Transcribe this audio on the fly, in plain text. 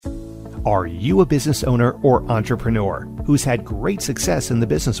Are you a business owner or entrepreneur who's had great success in the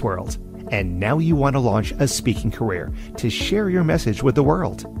business world, and now you want to launch a speaking career to share your message with the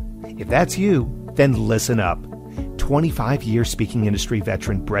world? If that's you, then listen up. 25-year speaking industry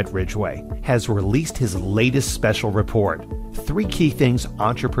veteran Brett Ridgway has released his latest special report, 3 key things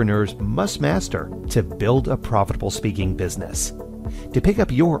entrepreneurs must master to build a profitable speaking business. To pick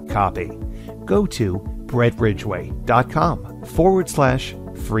up your copy, go to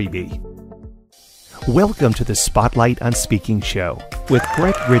brettridgway.com/freebie. Welcome to the Spotlight on Speaking show with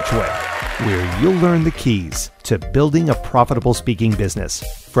Brett Ridgway, where you'll learn the keys to building a profitable speaking business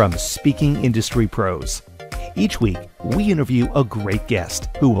from speaking industry pros. Each week, we interview a great guest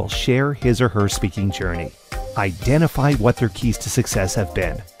who will share his or her speaking journey, identify what their keys to success have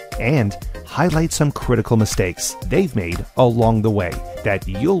been, and highlight some critical mistakes they've made along the way that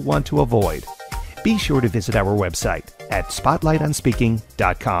you'll want to avoid. Be sure to visit our website at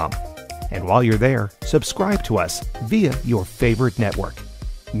spotlightonspeaking.com. And while you're there, subscribe to us via your favorite network.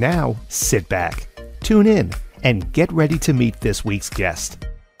 Now, sit back, tune in, and get ready to meet this week's guest.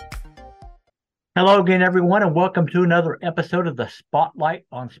 Hello again, everyone, and welcome to another episode of the Spotlight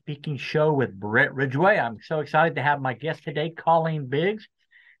on Speaking show with Brett Ridgway. I'm so excited to have my guest today, Colleen Biggs.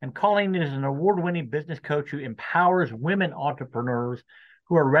 And Colleen is an award-winning business coach who empowers women entrepreneurs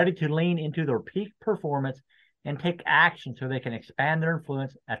who are ready to lean into their peak performance and take action so they can expand their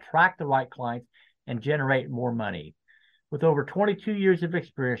influence, attract the right clients, and generate more money. With over 22 years of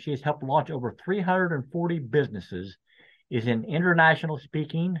experience, she has helped launch over 340 businesses, is an international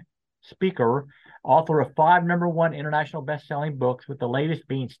speaker, author of 5 #1 international best-selling books, with the latest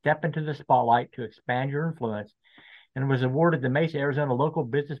being Step into the Spotlight to Expand Your Influence, and was awarded the Mesa, Arizona Local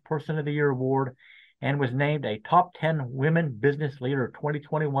Business Person of the Year Award, and was named a Top 10 Women Business Leader of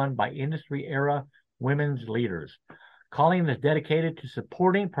 2021 by Industry Era Women's Leaders. Colleen is dedicated to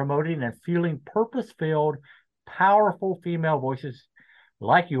supporting, promoting, and fueling purpose-filled, powerful female voices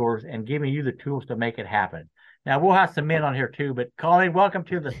like yours and giving you the tools to make it happen. Now, we'll have some men on here too, but Colleen, welcome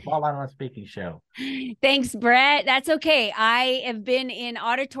to the Spotlight on Speaking show. Thanks, Brett. That's okay. I have been in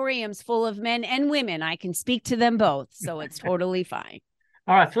auditoriums full of men and women. I can speak to them both, so it's totally fine.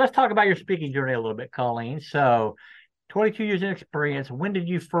 All right, so let's talk about your speaking journey a little bit, Colleen. So 22 years in experience, when did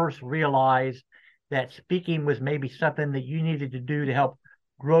you first realize that speaking was maybe something that you needed to do to help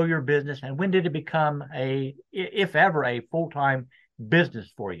grow your business? And when did it become if ever, a full-time business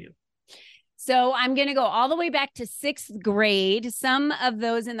for you? So I'm going to go all the way back to 6th grade. Some of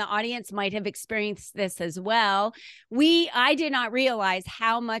those in the audience might have experienced this as well. I did not realize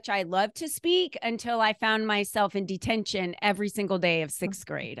how much I loved to speak until I found myself in detention every single day of 6th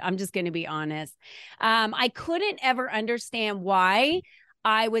grade. I'm just going to be honest. I couldn't ever understand why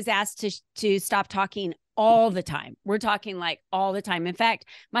I was asked to stop talking all the time. We're talking like all the time. In fact,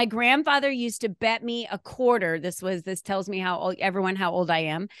 my grandfather used to bet me a quarter. This tells me how old I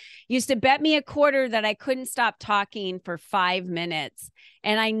am. Used to bet me a quarter that I couldn't stop talking for 5 minutes.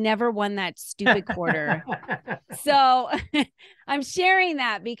 And I never won that stupid quarter. So I'm sharing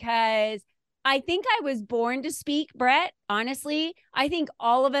that because I think I was born to speak, Brett. Honestly, I think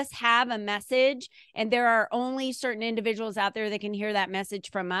all of us have a message, and there are only certain individuals out there that can hear that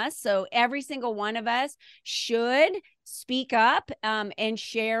message from us. So every single one of us should speak up and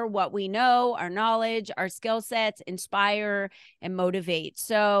share what we know, our knowledge, our skill sets, inspire and motivate.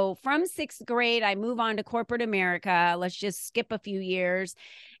 So from 6th grade, I move on to corporate America. Let's just skip a few years.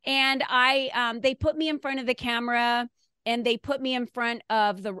 And they put me in front of the camera. And they put me in front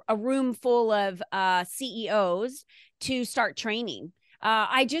of a room full of CEOs to start training.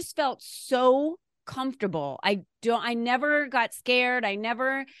 I just felt so comfortable. I never got scared. I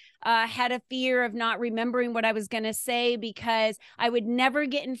never had a fear of not remembering what I was going to say, because I would never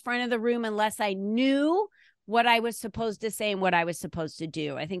get in front of the room unless I knew what I was supposed to say and what I was supposed to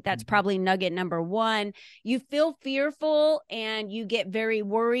do. I think that's probably nugget number 1. You feel fearful and you get very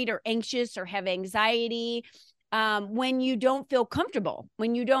worried or anxious or have anxiety when you don't feel comfortable,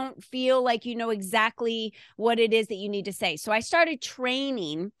 when you don't feel like you know exactly what it is that you need to say. So I started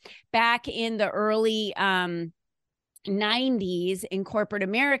training back in the early 90s in corporate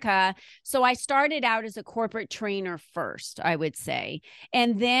America. So I started out as a corporate trainer first, I would say.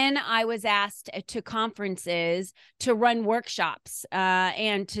 And then I was asked to conferences to run workshops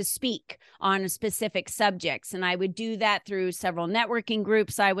and to speak on specific subjects. And I would do that through several networking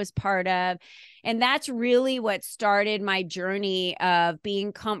groups I was part of. And that's really what started my journey of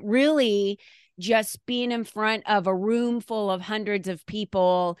being really just being in front of a room full of hundreds of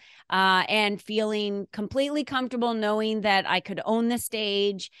people and feeling completely comfortable knowing that I could own the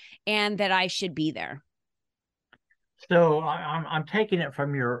stage and that I should be there. So I'm taking it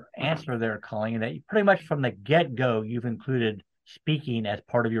from your answer there, Colleen, that you, pretty much from the get-go, you've included speaking as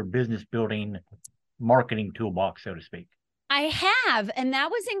part of your business building marketing toolbox, so to speak. I have, and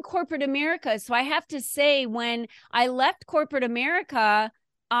that was in corporate America. So I have to say, when I left corporate America,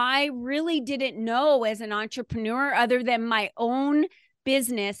 I really didn't know as an entrepreneur, other than my own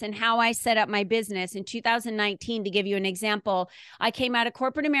business and how I set up my business. In 2019, to give you an example, I came out of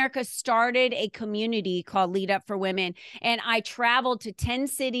corporate America, started a community called Lead Up for Women, and I traveled to 10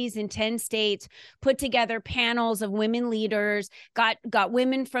 cities in 10 states, put together panels of women leaders, got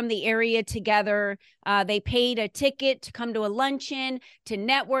women from the area together. They paid a ticket to come to a luncheon, to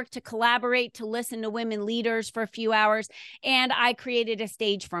network, to collaborate, to listen to women leaders for a few hours. And I created a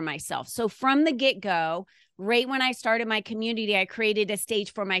stage for myself. So from the get-go, right when I started my community, I created a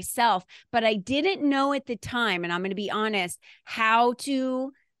stage for myself, but I didn't know at the time, and I'm going to be honest, how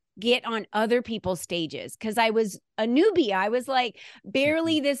to get on other people's stages because I was a newbie. I was like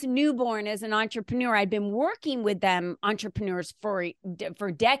barely this newborn as an entrepreneur. I'd been working with them entrepreneurs for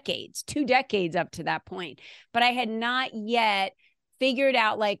decades, 2 decades up to that point, but I had not yet figured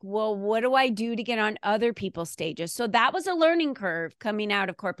out like, well, what do I do to get on other people's stages? So that was a learning curve coming out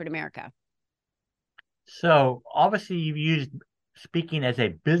of corporate America. So obviously you've used speaking as a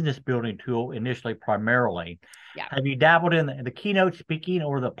business building tool initially, primarily. Yeah. Have you dabbled in the keynote speaking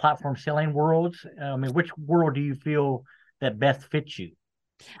or the platform selling worlds? I mean, which world do you feel that best fits you?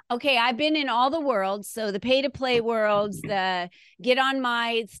 Okay, I've been in all the worlds. So the pay to play worlds, the get on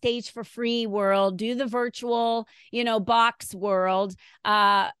my stage for free world, do the virtual, box world.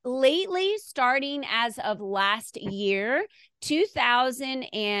 Lately, starting as of last year,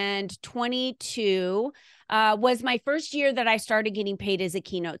 2022 was my first year that I started getting paid as a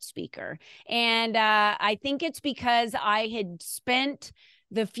keynote speaker. And I think it's because I had spent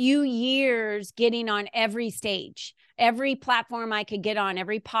the few years getting on every stage, every platform I could get on,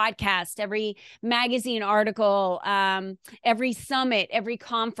 every podcast, every magazine article, every summit, every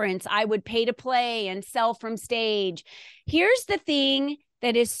conference, I would pay to play and sell from stage. Here's the thing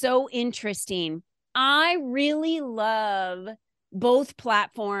that is so interesting. I really love both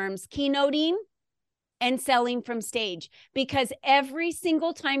platforms, keynoting and selling from stage, because every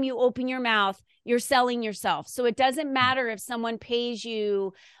single time you open your mouth, you're selling yourself. So it doesn't matter if someone pays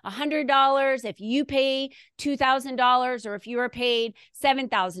you $100, if you pay $2,000, or if you are paid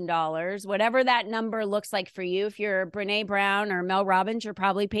 $7,000, whatever that number looks like for you. If you're Brene Brown or Mel Robbins, you're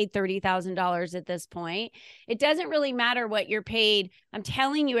probably paid $30,000 at this point. It doesn't really matter what you're paid. I'm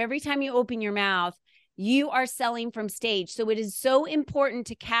telling you, every time you open your mouth, you are selling from stage. So it is so important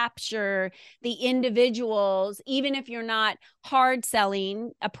to capture the individuals, even if you're not hard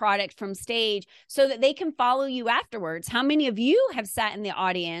selling a product from stage, so that they can follow you afterwards. How many of you have sat in the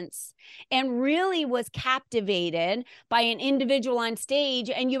audience and really was captivated by an individual on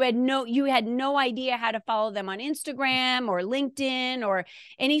stage, and you had no idea how to follow them on Instagram or LinkedIn or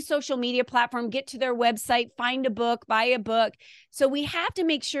any social media platform, get to their website, find a book, buy a book. So we have to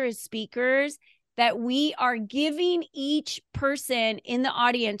make sure as speakers that we are giving each person in the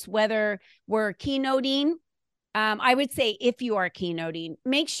audience, whether we're keynoting, I would say if you are keynoting,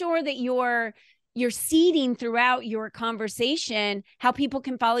 make sure that you're seeding throughout your conversation how people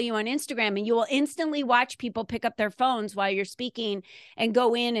can follow you on Instagram, and you will instantly watch people pick up their phones while you're speaking and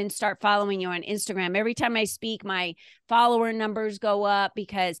go in and start following you on Instagram. Every time I speak, my follower numbers go up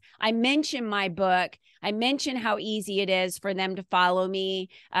because I mention my book. I mention how easy it is for them to follow me,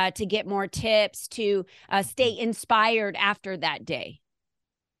 to get more tips, to stay inspired after that day.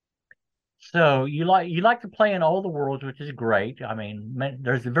 So you like to play in all the worlds, which is great. I mean,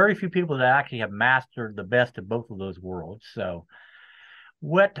 there's very few people that actually have mastered the best of both of those worlds. So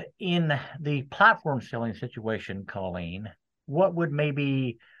what in the platform selling situation, Colleen, what would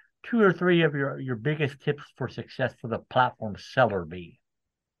maybe 2 or 3 of your biggest tips for success for the platform seller be?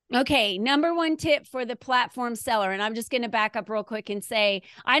 Okay, number one tip for the platform seller, and I'm just going to back up real quick and say,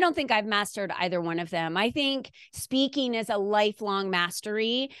 I don't think I've mastered either one of them. I think speaking is a lifelong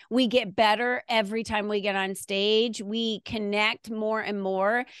mastery. We get better every time we get on stage. We connect more and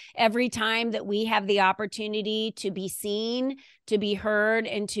more every time that we have the opportunity to be seen, to be heard,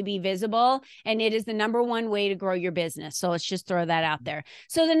 and to be visible. And it is the number one way to grow your business. So let's just throw that out there.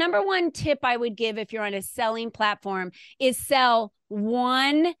 So the number one tip I would give if you're on a selling platform is sell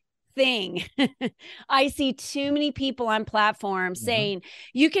one thing. I see too many people on platforms saying,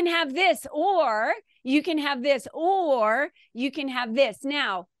 you can have this, or you can have this, or you can have this.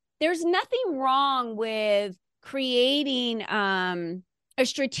 Now, there's nothing wrong with creating a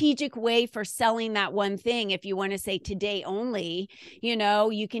strategic way for selling that one thing. If you want to say today only,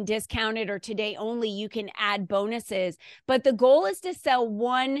 you can discount it, or today only, you can add bonuses. But the goal is to sell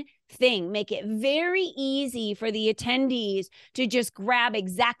one thing, make it very easy for the attendees to just grab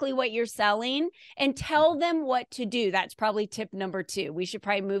exactly what you're selling and tell them what to do. That's probably tip number 2. We should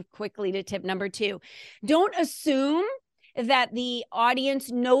probably move quickly to tip number 2. Don't assume that the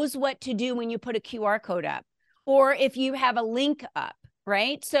audience knows what to do when you put a QR code up, or if you have a link up.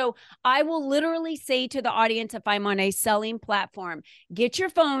 Right? So I will literally say to the audience, if I'm on a selling platform, get your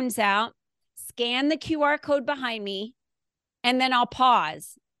phones out, scan the QR code behind me, and then I'll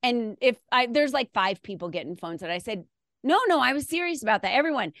pause. And if there's like 5 people getting phones out, I said, no, I was serious about that.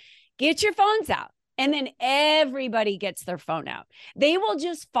 Everyone, get your phones out. And then everybody gets their phone out. They will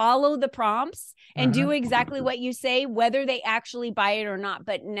just follow the prompts and do exactly what you say, whether they actually buy it or not.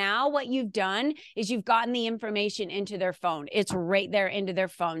 But now what you've done is you've gotten the information into their phone. It's right there into their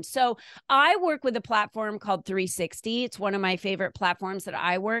phone. So I work with a platform called 360. It's one of my favorite platforms that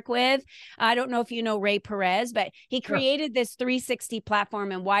I work with. I don't know if you know Ray Perez, but he created this 360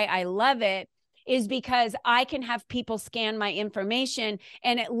 platform, and why I love it is because I can have people scan my information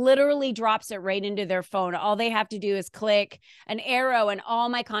and it literally drops it right into their phone. All they have to do is click an arrow and all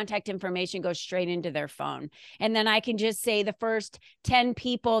my contact information goes straight into their phone. And then I can just say the first 10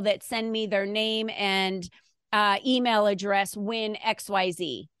 people that send me their name and email address win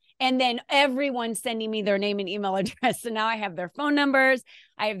XYZ. And then everyone's sending me their name and email address. So now I have their phone numbers,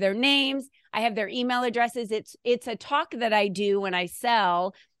 I have their names, I have their email addresses. It's a talk that I do when I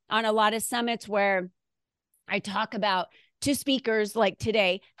sell on a lot of summits where I talk about to speakers like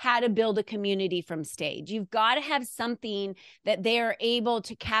today, how to build a community from stage. You've got to have something that they are able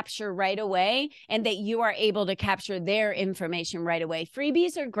to capture right away and that you are able to capture their information right away.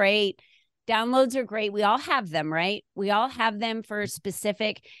 Freebies are great. Downloads are great. We all have them, right? We all have them for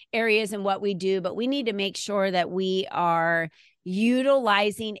specific areas in what we do, but we need to make sure that we are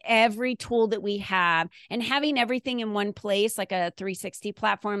utilizing every tool that we have and having everything in one place, like a 360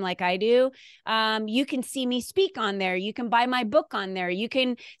 platform like I do. You can see me speak on there. You can buy my book on there. You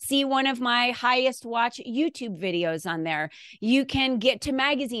can see one of my highest watch YouTube videos on there. You can get to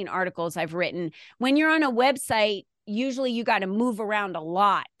magazine articles I've written. When you're on a website, usually you got to move around a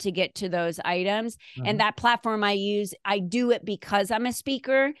lot to get to those items. And that platform I use, I do it because I'm a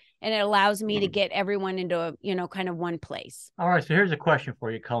speaker, and it allows me to get everyone into a, kind of one place. All right. So here's a question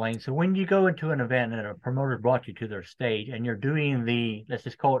for you, Colleen. So when you go into an event and a promoter brought you to their stage and you're doing let's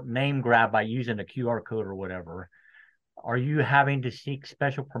just call it name grab by using a QR code or whatever, are you having to seek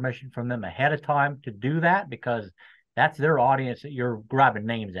special permission from them ahead of time to do that? Because that's their audience that you're grabbing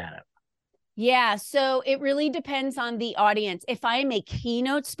names at it. Yeah, so it really depends on the audience. If I'm a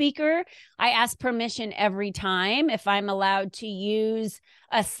keynote speaker, I ask permission every time if I'm allowed to use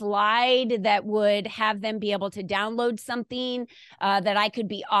a slide that would have them be able to download something that I could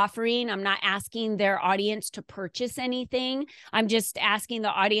be offering. I'm not asking their audience to purchase anything. I'm just asking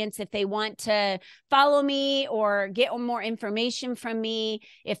the audience if they want to follow me or get more information from me.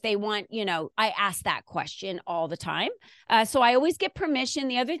 If they want, I ask that question all the time. So I always get permission.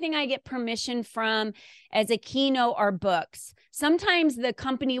 The other thing I get permission from as a keynote are books. Sometimes the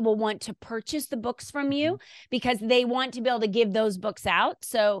company will want to purchase the books from you because they want to be able to give those books out.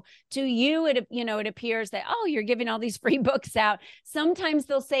 So to you, it appears that, oh, you're giving all these free books out. Sometimes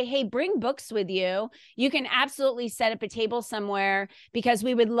they'll say, hey, bring books with you. You can absolutely set up a table somewhere because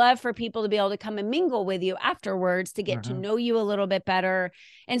we would love for people to be able to come and mingle with you afterwards to get to know you a little bit better.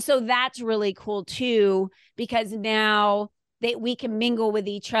 And so that's really cool too, because now we can mingle with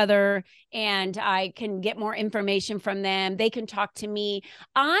each other and I can get more information from them. They can talk to me.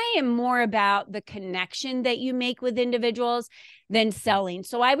 I am more about the connection that you make with individuals than selling.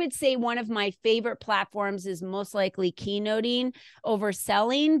 So I would say one of my favorite platforms is most likely keynoting over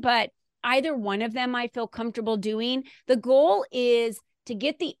selling, but either one of them I feel comfortable doing. The goal is to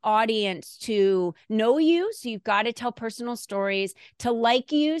get the audience to know you. So you've got to tell personal stories, to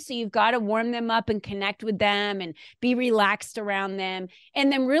like you. So you've got to warm them up and connect with them and be relaxed around them,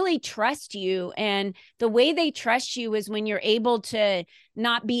 and then really trust you. And the way they trust you is when you're able to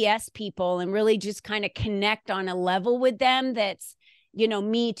not BS people and really just kind of connect on a level with them that's,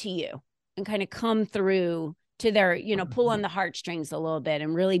 me to you, and kind of come through to their, pull on the heartstrings a little bit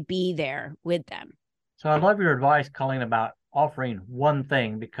and really be there with them. So I love your advice, Colleen, about offering one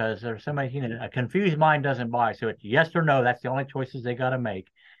thing, because there's so many, a confused mind doesn't buy. So it's yes or no. That's the only choices they got to make.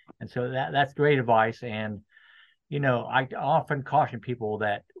 And so that's great advice. And, I often caution people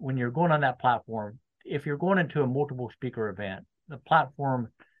that when you're going on that platform, if you're going into a multiple speaker event, the platform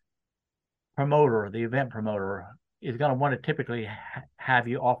promoter, the event promoter, is going to want to typically have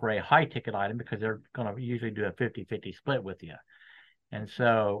you offer a high ticket item because they're going to usually do a 50-50 split with you. And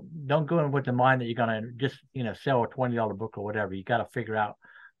so don't go in with the mind that you're going to just, sell a $20 book or whatever. You got to figure out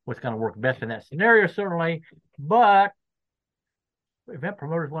what's going to work best in that scenario, certainly. But event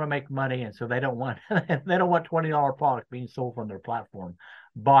promoters want to make money, and so they don't want $20 products being sold from their platform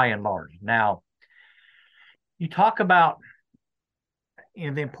by and large. Now, you talk about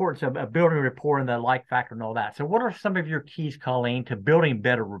the importance of building rapport and the like factor and all that. So what are some of your keys, Colleen, to building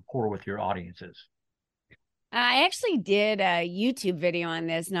better rapport with your audiences? I actually did a YouTube video on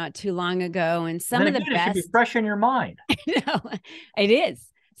this not too long ago, and some of the best. It should be fresh in your mind. No, it is.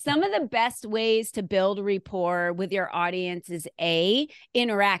 Some of the best ways to build rapport with your audience is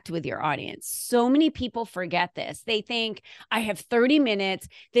interact with your audience. So many people forget this. They think I have 30 minutes.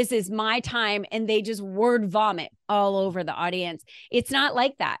 This is my time. And they just word vomit all over the audience. It's not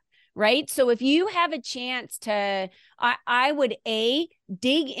like that, right? So if you have a chance to, I would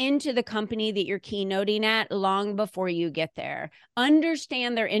dig into the company that you're keynoting at long before you get there.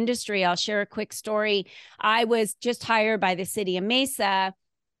 Understand their industry. I'll share a quick story. I was just hired by the city of Mesa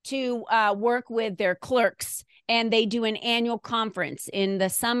to work with their clerks, and they do an annual conference in the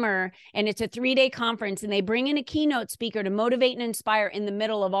summer, and it's a 3-day conference, and they bring in a keynote speaker to motivate and inspire in the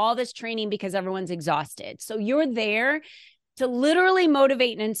middle of all this training because everyone's exhausted. So you're there to literally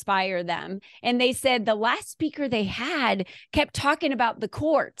motivate and inspire them. And they said the last speaker they had kept talking about the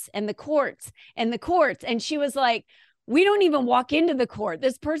courts and the courts and the courts. And she was like, we don't even walk into the court.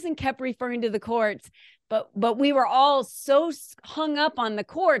 This person kept referring to the courts. But we were all so hung up on the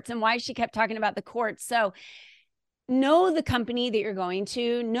courts and why she kept talking about the courts. So know the company that you're going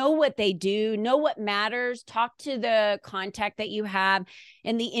to, know what they do, know what matters, talk to the contact that you have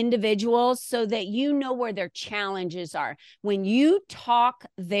and the individuals so that you know where their challenges are. When you talk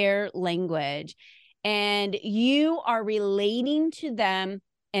their language and you are relating to them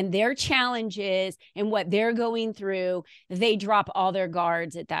and their challenges and what they're going through, they drop all their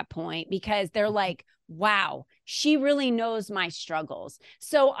guards at that point because they're like, wow, she really knows my struggles.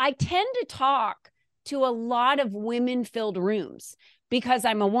 So I tend to talk to a lot of women-filled rooms because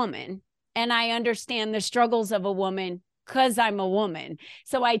I'm a woman and I understand the struggles of a woman because I'm a woman.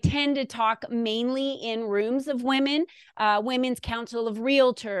 So I tend to talk mainly in rooms of women, Women's Council of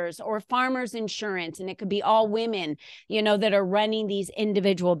Realtors or Farmers Insurance, and it could be all women, that are running these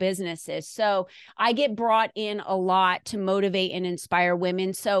individual businesses. So I get brought in a lot to motivate and inspire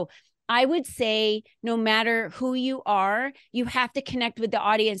women. So I would say no matter who you are, you have to connect with the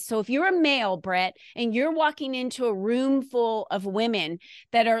audience. So if you're a male, Brett, and you're walking into a room full of women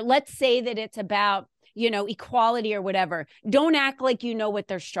that are, let's say that it's about, equality or whatever, don't act like you know what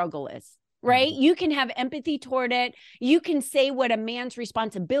their struggle is. Right? You can have empathy toward it. You can say what a man's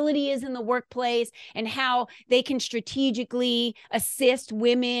responsibility is in the workplace and how they can strategically assist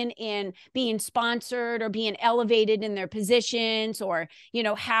women in being sponsored or being elevated in their positions, or,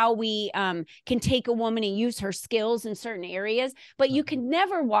 how we can take a woman and use her skills in certain areas. But you can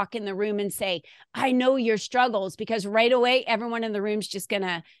never walk in the room and say, I know your struggles, because right away, everyone in the room's just going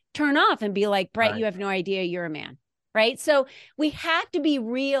to turn off and be like, Brett, you have no idea you're a man. Right? So we have to be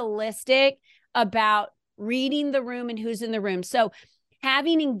realistic about reading the room and who's in the room. So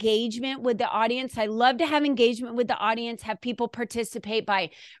having engagement with the audience, I love to have engagement with the audience, have people participate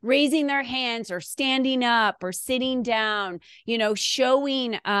by raising their hands or standing up or sitting down,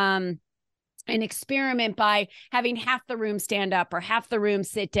 showing an experiment by having half the room stand up or half the room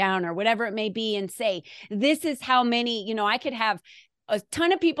sit down or whatever it may be and say, this is how many, I could have a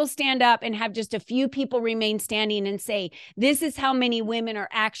ton of people stand up and have just a few people remain standing and say, this is how many women are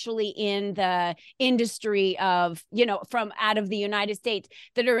actually in the industry of, from out of the United States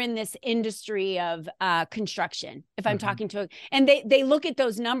that are in this industry of construction. If I'm talking to, and they look at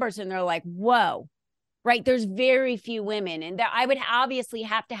those numbers and they're like, whoa, right? There's very few women. And that I would obviously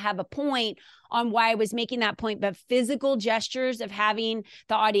have to have a point on why I was making that point, but physical gestures of having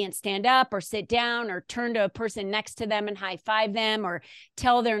the audience stand up or sit down or turn to a person next to them and high five them or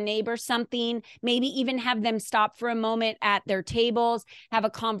tell their neighbor something, maybe even have them stop for a moment at their tables, have a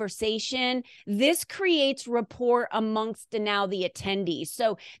conversation. This creates rapport amongst now the attendees.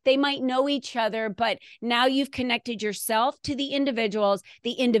 So they might know each other, but now you've connected yourself to the individuals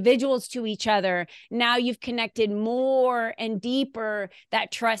to each other. Now you've connected more and deeper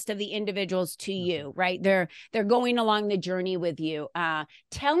that trust of the individuals to you, right? They're going along the journey with you.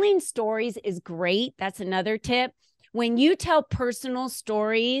 Telling stories is great. That's another tip. When you tell personal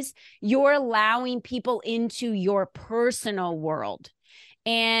stories, you're allowing people into your personal world.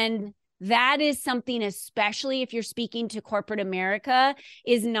 And that is something, especially if you're speaking to corporate America,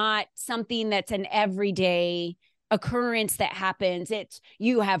 is not something that's an everyday occurrence that happens. It's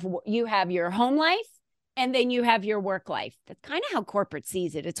you have your home life and then you have your work life. That's kind of how corporate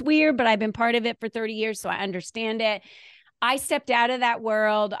sees it. It's weird, but I've been part of it for 30 years, so I understand it. I stepped out of that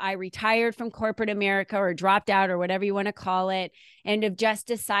world. I retired from corporate America, or dropped out, or whatever you want to call it, and have just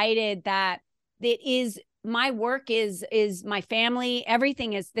decided that it is my work is my family.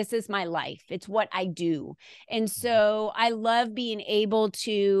 Everything is, this is my life. It's what I do. And so I love being able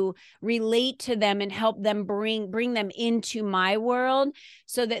to relate to them and help them bring them into my world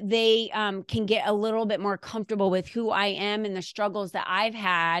so that they can get a little bit more comfortable with who I am and the struggles that I've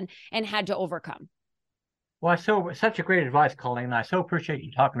had and had to overcome. Well, such a great advice, Colleen. I so appreciate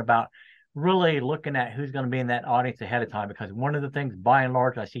you talking about really looking at who's going to be in that audience ahead of time, because one of the things, by and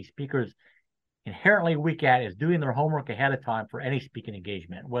large, I see speakers inherently weak at is doing their homework ahead of time for any speaking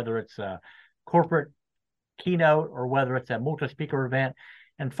engagement, whether it's a corporate keynote or whether it's a multi-speaker event,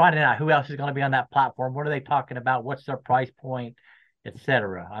 and finding out who else is going to be on that platform. What are they talking about? What's their price point,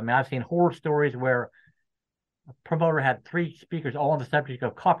 etc. I mean, I've seen horror stories where a promoter had 3 speakers all on the subject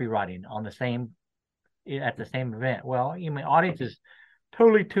of copywriting at the same event. Well, you mean audience is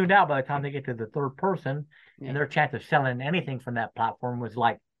totally tuned out by the time they get to the third person, and their chance of selling anything from that platform was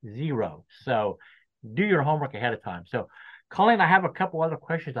like 0. So do your homework ahead of time. So Colleen, I have a couple other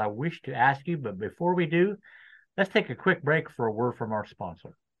questions I wish to ask you, but before we do, let's take a quick break for a word from our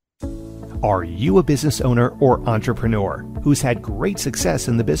sponsor. Are you a business owner or entrepreneur who's had great success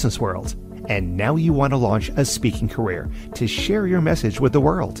in the business world, and now you want to launch a speaking career to share your message with the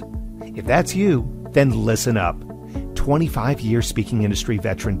world? If that's you, then listen up. 25-year speaking industry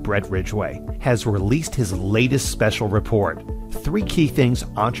veteran Brett Ridgway has released his latest special report, 3 key things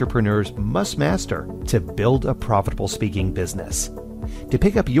entrepreneurs must master to build a profitable speaking business. To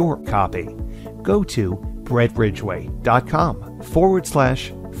pick up your copy, go to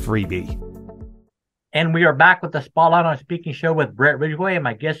brettridgway.com/freebie. And we are back with the Spotlight on Speaking show with Brett Ridgway, and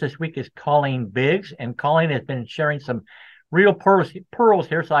my guest this week is Colleen Biggs, and Colleen has been sharing some real pearls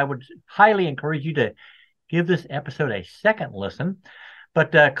here, so I would highly encourage you to give this episode a second listen.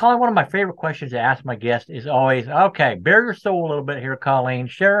 But Colleen, one of my favorite questions to ask my guest is always, okay, bare your soul a little bit here, Colleen.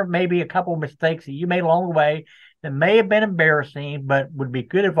 Share maybe a couple of mistakes that you made along the way that may have been embarrassing, but would be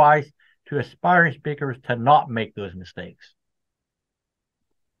good advice to aspiring speakers to not make those mistakes.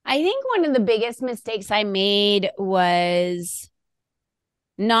 I think one of the biggest mistakes I made was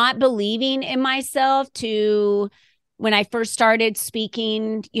not believing in myself when I first started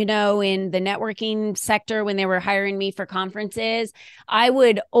speaking, in the networking sector, when they were hiring me for conferences. I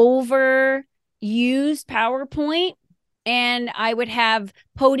would overuse PowerPoint, and I would have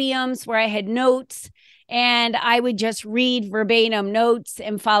podiums where I had notes, and I would just read verbatim notes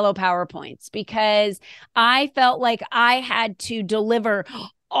and follow PowerPoints because I felt like I had to deliver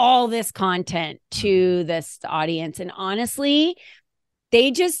all this content to this audience. And honestly,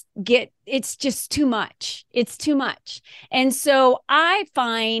 it's just too much. It's too much. And so I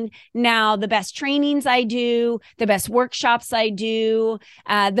find now the best trainings I do, the best workshops I do,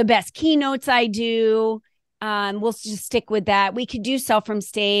 the best keynotes I do, we'll just stick with that. We could do Sell from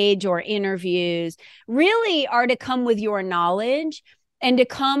Stage or interviews, really are to come with your knowledge and to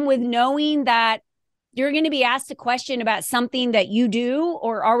come with knowing that you're going to be asked a question about something that you do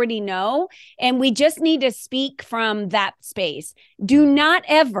or already know, and we just need to speak from that space. Do not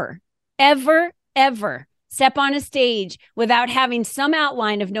ever, ever, ever step on a stage without having some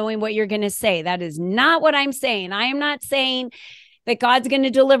outline of knowing what you're going to say. That is not what I'm saying. I am not saying that God's going to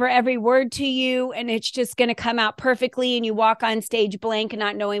deliver every word to you and it's just going to come out perfectly and you walk on stage blank,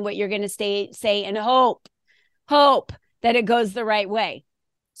 not knowing what you're going to say and hope that it goes the right way.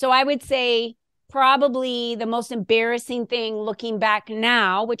 So I would say, probably the most embarrassing thing looking back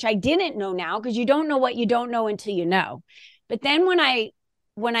now, which I didn't know now, because you don't know what you don't know until you know. But then when I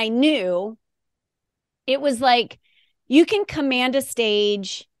knew, it was like you can command a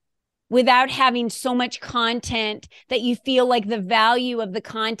stage without having so much content that you feel like the value of the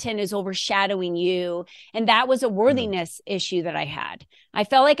content is overshadowing you. And that was a worthiness issue that I had. I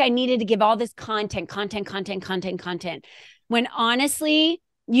felt like I needed to give all this content, when honestly,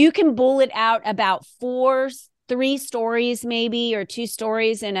 you can bullet out about 3 stories maybe, or 2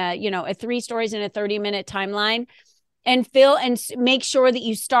 stories in a 3 stories in a 30-minute timeline, and make sure that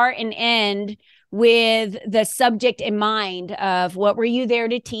you start and end with the subject in mind of what were you there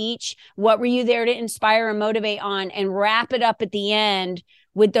to teach, what were you there to inspire and motivate on, and wrap it up at the end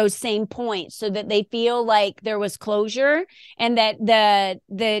with those same points so that they feel like there was closure and that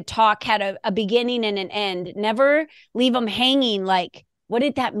the talk had a beginning and an end. Never leave them hanging like, what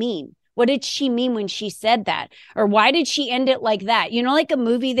did that mean? What did she mean when she said that? Or why did she end it like that? You know, like a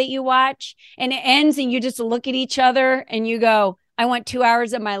movie that you watch and it ends and you just look at each other and you go, I want 2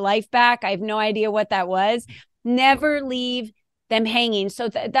 hours of my life back. I have no idea what that was. Never leave them hanging. So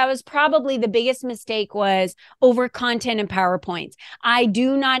that was probably the biggest mistake, was over content and PowerPoints. I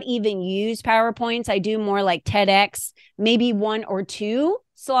do not even use PowerPoints. I do more like TEDx, maybe 1 or 2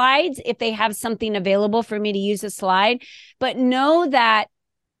 slides if they have something available for me to use a slide. But know that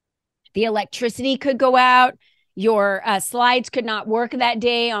the electricity could go out. Your slides could not work that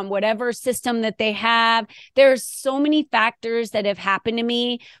day on whatever system that they have. There's so many factors that have happened to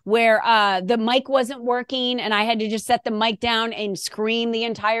me where the mic wasn't working and I had to just set the mic down and scream the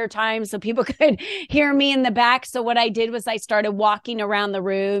entire time so people could hear me in the back. So what I did was I started walking around the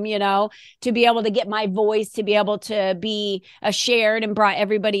room, to be able to get my voice to be able to be shared, and brought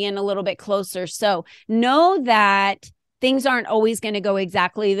everybody in a little bit closer. So know that things aren't always going to go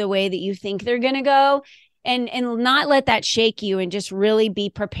exactly the way that you think they're going to go, and not let that shake you, and just really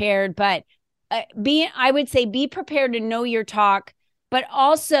be prepared. But I would say be prepared to know your talk, but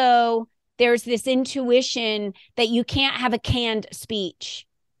also there's this intuition that you can't have a canned speech,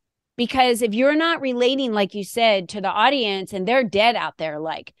 because if you're not relating, like you said, to the audience, and they're dead out there,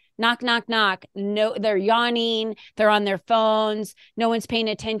 like knock, knock, knock. No, they're yawning. They're on their phones. No one's paying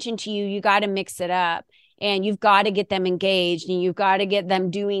attention to you. You got to mix it up. And you've got to get them engaged, and you've got to get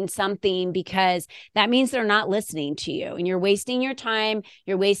them doing something, because that means they're not listening to you, and you're wasting your time.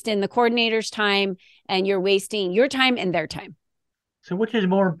 You're wasting the coordinator's time, and you're wasting your time and their time. So which is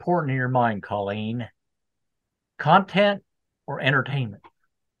more important in your mind, Colleen? Content or entertainment?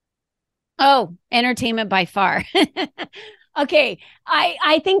 Oh, entertainment by far. Okay,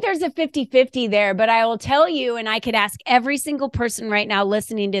 I think there's a 50-50 there, but I will tell you, and I could ask every single person right now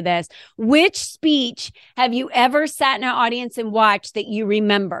listening to this, which speech have you ever sat in an audience and watched that you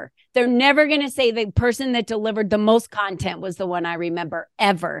remember? They're never going to say the person that delivered the most content was the one I remember,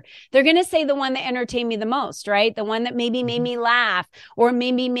 ever. They're going to say the one that entertained me the most, right? The one that maybe made me laugh, or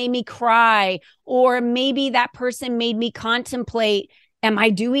maybe made me cry, or maybe that person made me contemplate, am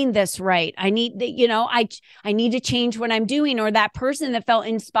I doing this right? I need I need to change what I'm doing. Or that person that felt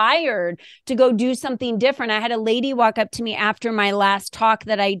inspired to go do something different. I had a lady walk up to me after my last talk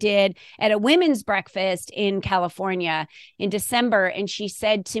that I did at a women's breakfast in California in December. And she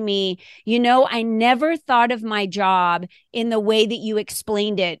said to me, I never thought of my job in the way that you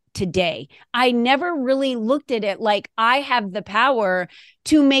explained it today. I never really looked at it like I have the power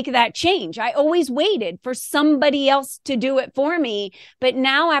to make that change. I always waited for somebody else to do it for me. But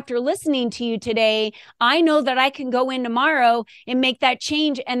now, after listening to you today, I know that I can go in tomorrow and make that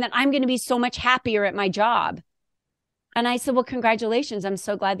change, and that I'm going to be so much happier at my job. And I said, well, congratulations. I'm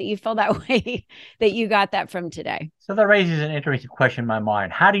so glad that you feel that way, that you got that from today. So that raises an interesting question in my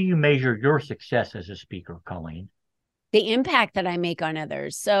mind. How do you measure your success as a speaker, Colleen? The impact that I make on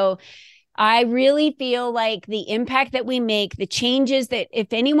others. So I really feel like the impact that we make, the changes that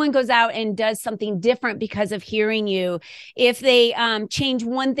if anyone goes out and does something different because of hearing you, if they change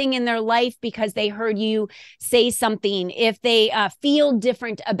one thing in their life because they heard you say something, if they feel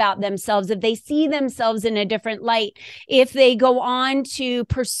different about themselves, if they see themselves in a different light, if they go on to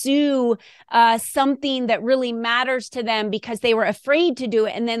pursue something that really matters to them because they were afraid to do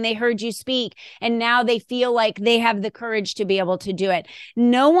it, and then they heard you speak, and now they feel like they have the courage to be able to do it.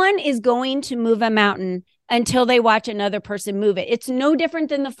 No one is going to move a mountain until they watch another person move it. It's no different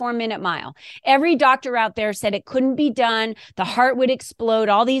than the 4-minute mile. Every doctor out there said it couldn't be done. The heart would explode.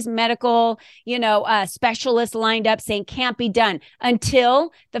 All these medical, specialists lined up saying can't be done,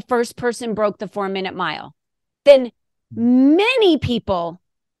 until the first person broke the 4-minute mile. Then many people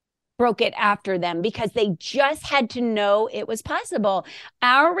broke it after them because they just had to know it was possible.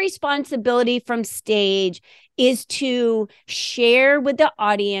 Our responsibility from stage is to share with the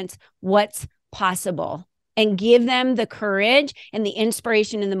audience what's possible and give them the courage and the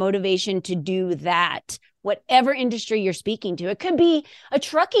inspiration and the motivation to do that. Whatever industry you're speaking to, it could be a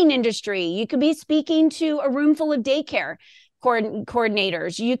trucking industry. You could be speaking to a room full of daycare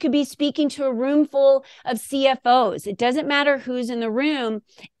coordinators. You could be speaking to a room full of CFOs. It doesn't matter who's in the room.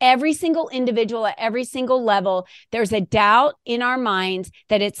 Every single individual at every single level, there's a doubt in our minds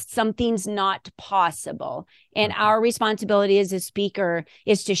that something's not possible. And our responsibility as a speaker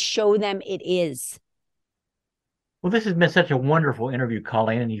is to show them it is. Well, this has been such a wonderful interview,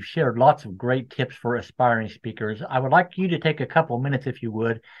 Colleen, and you've shared lots of great tips for aspiring speakers. I would like you to take a couple of minutes, if you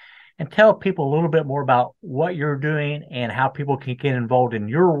would, and tell people a little bit more about what you're doing and how people can get involved in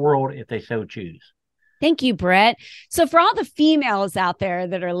your world if they so choose. Thank you, Brett. So for all the females out there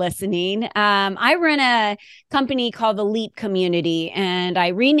that are listening, I run a company called the Leap Community, and I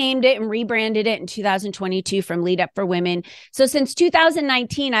renamed it and rebranded it in 2022 from Lead Up for Women. So since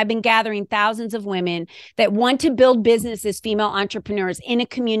 2019, I've been gathering thousands of women that want to build business as female entrepreneurs in a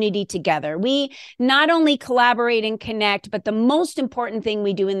community together. We not only collaborate and connect, but the most important thing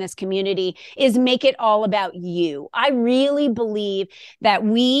we do in this community is make it all about you. I really believe that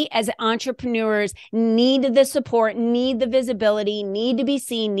we as entrepreneurs need the support, need the visibility, need to be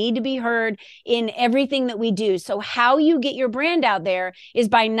seen, need to be heard in everything that we do. So how you get your brand out there is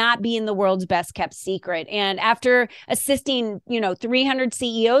by not being the world's best kept secret. And after assisting, 300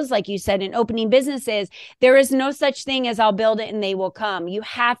 CEOs, like you said, in opening businesses, there is no such thing as I'll build it and they will come. You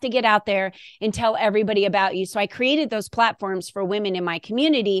have to get out there and tell everybody about you. So I created those platforms for women in my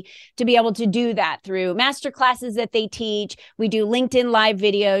community to be able to do that through master classes that they teach. We do LinkedIn live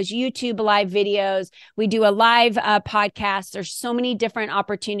videos, YouTube live videos. We do a live podcast. There's so many different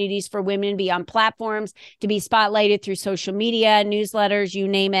opportunities for women to be on platforms, to be spotlighted through social media, newsletters, you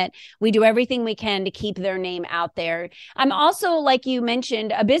name it. We do everything we can to keep their name out there. I'm also, like you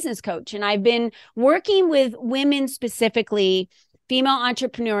mentioned, a business coach, and I've been working with women specifically, female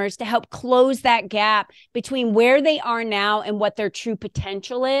entrepreneurs, to help close that gap between where they are now and what their true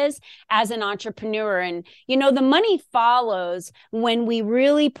potential is as an entrepreneur. And, the money follows when we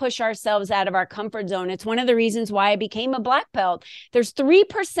really push ourselves out of our comfort zone. It's one of the reasons why I became a black belt. There's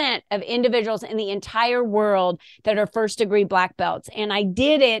 3% of individuals in the entire world that are first-degree black belts. And I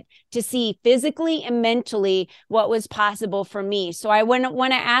did it to see physically and mentally what was possible for me. So I want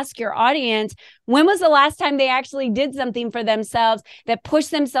to ask your audience, when was the last time they actually did something for themselves that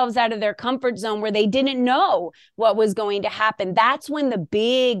pushed themselves out of their comfort zone where they didn't know what was going to happen? That's when the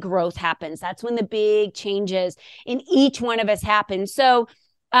big growth happens. That's when the big changes in each one of us happen. So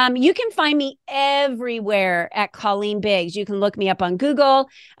you can find me everywhere at Colleen Biggs. You can look me up on Google.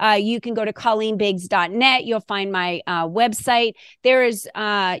 You can go to ColleenBiggs.net. You'll find my website.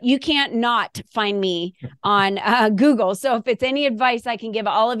 You can't not find me on Google. So if it's any advice I can give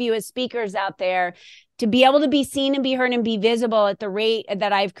all of you as speakers out there, to be able to be seen and be heard and be visible at the rate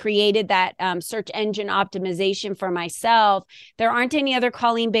that I've created that search engine optimization for myself, there aren't any other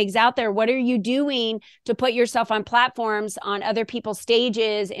Colleen Biggs out there. What are you doing to put yourself on platforms, on other people's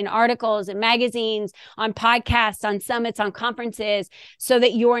stages, in articles, in magazines, on podcasts, on summits, on conferences, so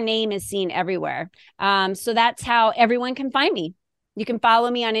that your name is seen everywhere? So that's how everyone can find me. You can follow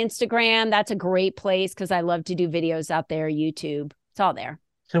me on Instagram. That's a great place because I love to do videos out there, YouTube. It's all there.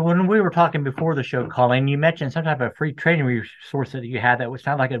 So when we were talking before the show, Colleen, you mentioned some type of free training resource that you had that would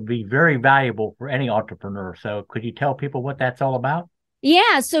sound like it would be very valuable for any entrepreneur. So could you tell people what that's all about?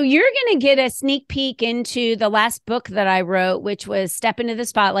 Yeah, so you're going to get a sneak peek into the last book that I wrote, which was Step into the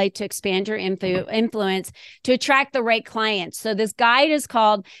Spotlight to Expand Your Influence to Attract the Right Clients. So this guide is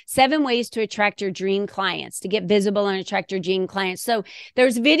called 7 Ways to Attract Your Dream Clients, to get visible and attract your dream clients. So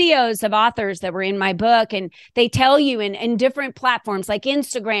there's videos of authors that were in my book, and they tell you in different platforms like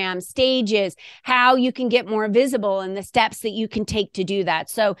Instagram, stages, how you can get more visible and the steps that you can take to do that.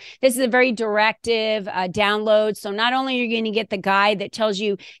 So this is a very directive download. So not only are you going to get the guide that tells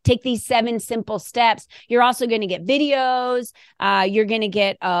you take these 7 simple steps, you're also going to get videos. You're going to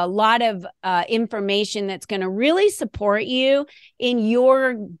get a lot of information that's going to really support you in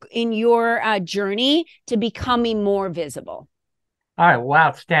your journey to becoming more visible. All right. Well,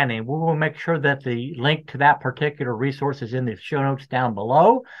 outstanding. We will make sure that the link to that particular resource is in the show notes down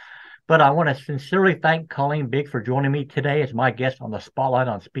below. But I want to sincerely thank Colleen Biggs for joining me today as my guest on the Spotlight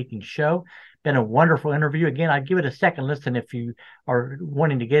on Speaking show. Been a wonderful interview. Again, I'd give it a second listen if you are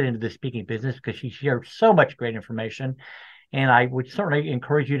wanting to get into the speaking business, because she shared so much great information. And I would certainly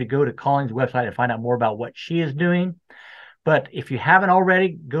encourage you to go to Colleen's website and find out more about what she is doing. But if you haven't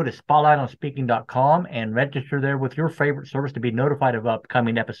already, go to spotlightonspeaking.com and register there with your favorite service to be notified of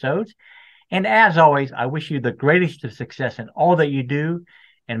upcoming episodes. And as always, I wish you the greatest of success in all that you do.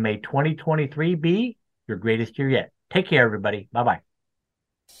 And may 2023 be your greatest year yet. Take care, everybody. Bye-bye.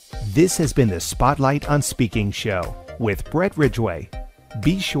 This has been the Spotlight on Speaking show with Brett Ridgway.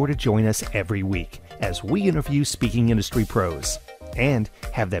 Be sure to join us every week as we interview speaking industry pros and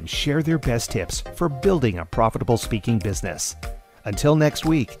have them share their best tips for building a profitable speaking business. Until next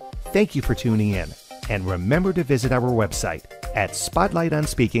week, thank you for tuning in, and remember to visit our website at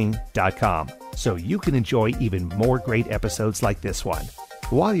spotlightonspeaking.com so you can enjoy even more great episodes like this one.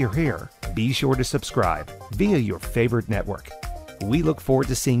 While you're here, be sure to subscribe via your favorite network. We look forward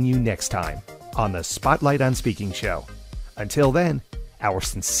to seeing you next time on the Spotlight on Speaking show. Until then, our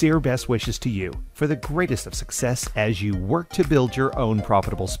sincere best wishes to you for the greatest of success as you work to build your own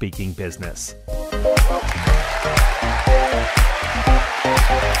profitable speaking business.